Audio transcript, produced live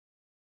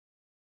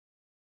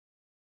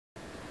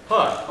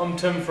Hi, I'm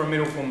Tim from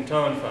Metalform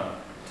Tow and Farm.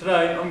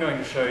 Today I'm going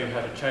to show you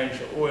how to change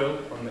the oil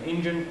on the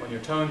engine on your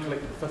Tow and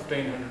Collect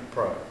 1500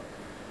 Pro.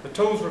 The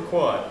tools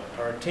required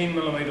are a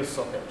 10mm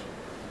socket,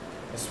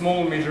 a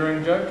small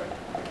measuring jug,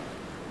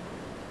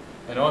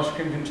 an ice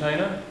cream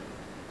container,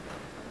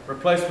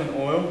 replacement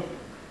oil,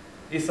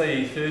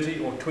 SAE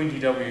 30 or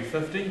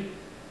 20W50,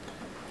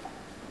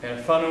 and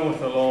a funnel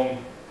with a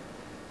long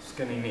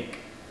skinny neck.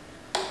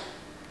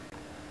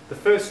 The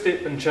first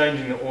step in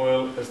changing the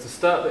oil is to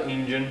start the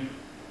engine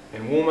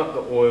and warm up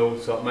the oil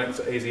so it makes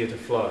it easier to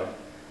flow.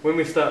 When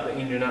we start the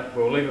engine up,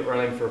 we'll leave it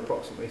running for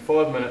approximately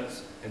 5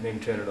 minutes and then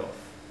turn it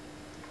off.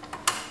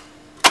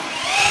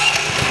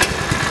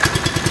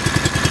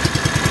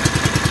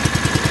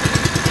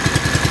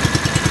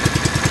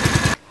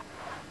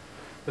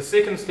 The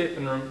second step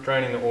in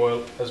draining the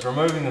oil is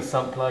removing the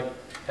sump plug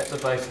at the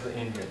base of the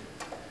engine.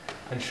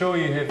 Ensure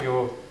you have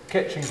your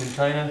catching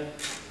container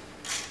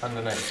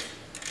underneath.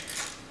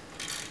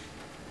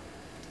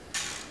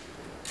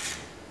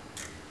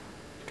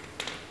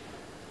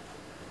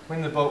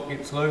 When the bolt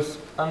gets loose,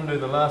 undo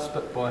the last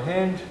bit by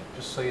hand,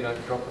 just so you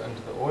don't drop it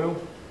into the oil.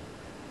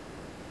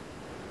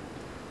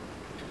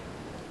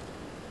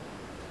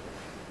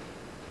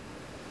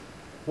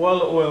 While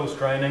the oil is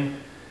draining,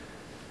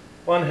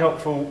 one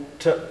helpful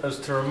tip is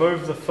to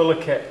remove the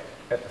filler cap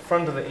at the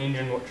front of the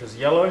engine, which is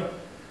yellow,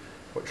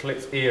 which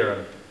lets air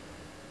in.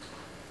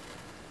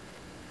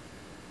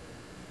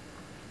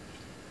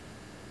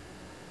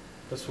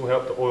 This will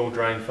help the oil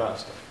drain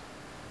faster.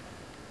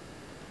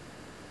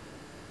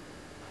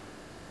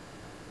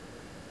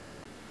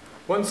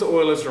 Once the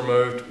oil is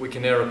removed, we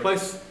can now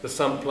replace the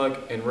sump plug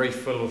and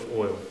refill with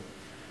oil.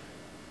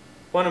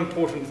 One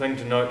important thing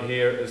to note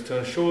here is to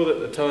ensure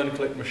that the tow and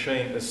collect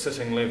machine is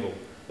sitting level.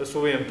 This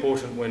will be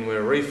important when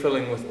we're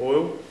refilling with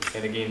oil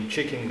and again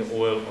checking the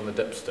oil on the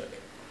dipstick.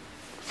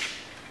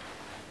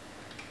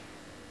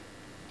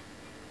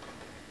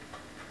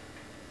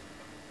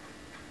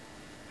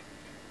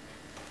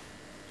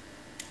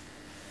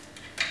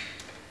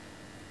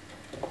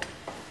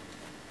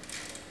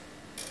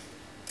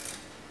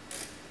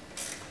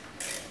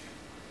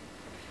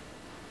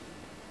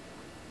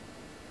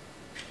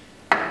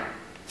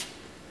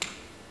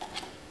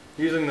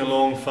 Using the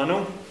long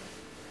funnel,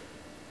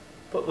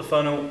 put the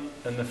funnel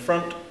in the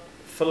front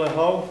filler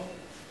hole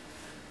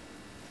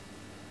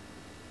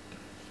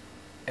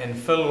and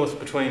fill with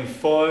between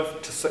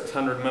 500 to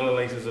 600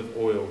 millilitres of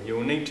oil. You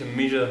will need to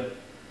measure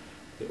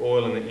the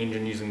oil in the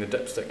engine using the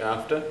dipstick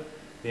after.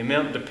 The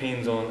amount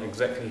depends on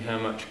exactly how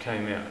much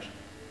came out.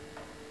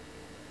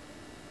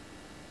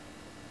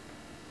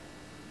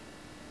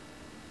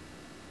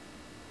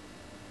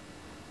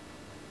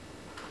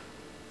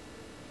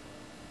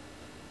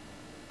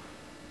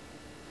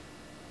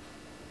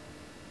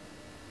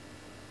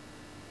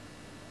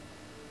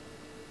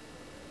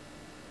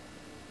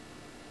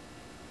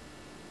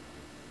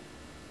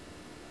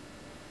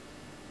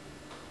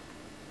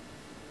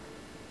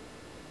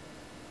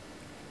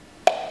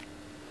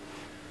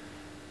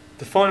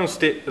 The final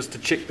step is to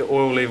check the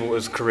oil level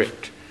is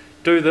correct.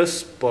 Do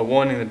this by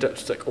winding the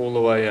dipstick all the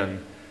way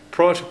in.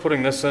 Prior to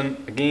putting this in,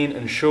 again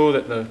ensure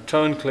that the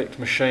tow and collect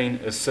machine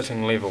is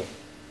sitting level.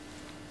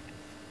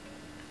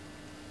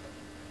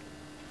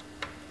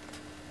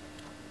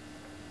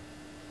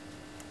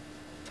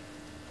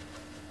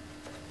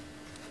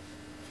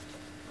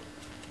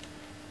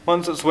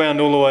 Once it's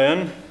wound all the way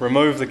in,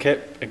 remove the cap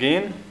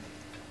again.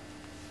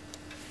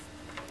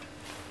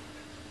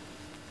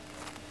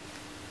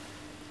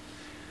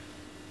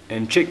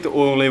 And check the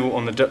oil level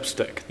on the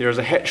dipstick. There is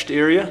a hatched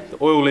area.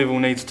 The oil level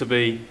needs to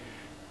be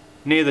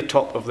near the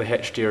top of the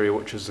hatched area,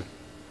 which is the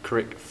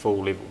correct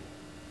full level.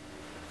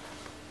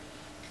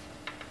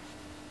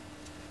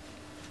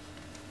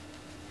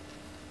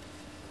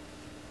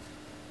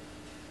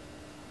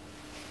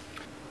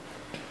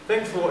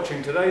 Thanks for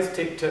watching today's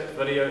tech tip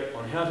video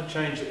on how to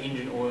change the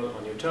engine oil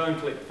on your Tow and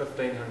Collect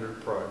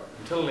 1500 Pro.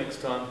 Until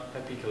next time,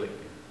 happy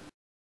collecting.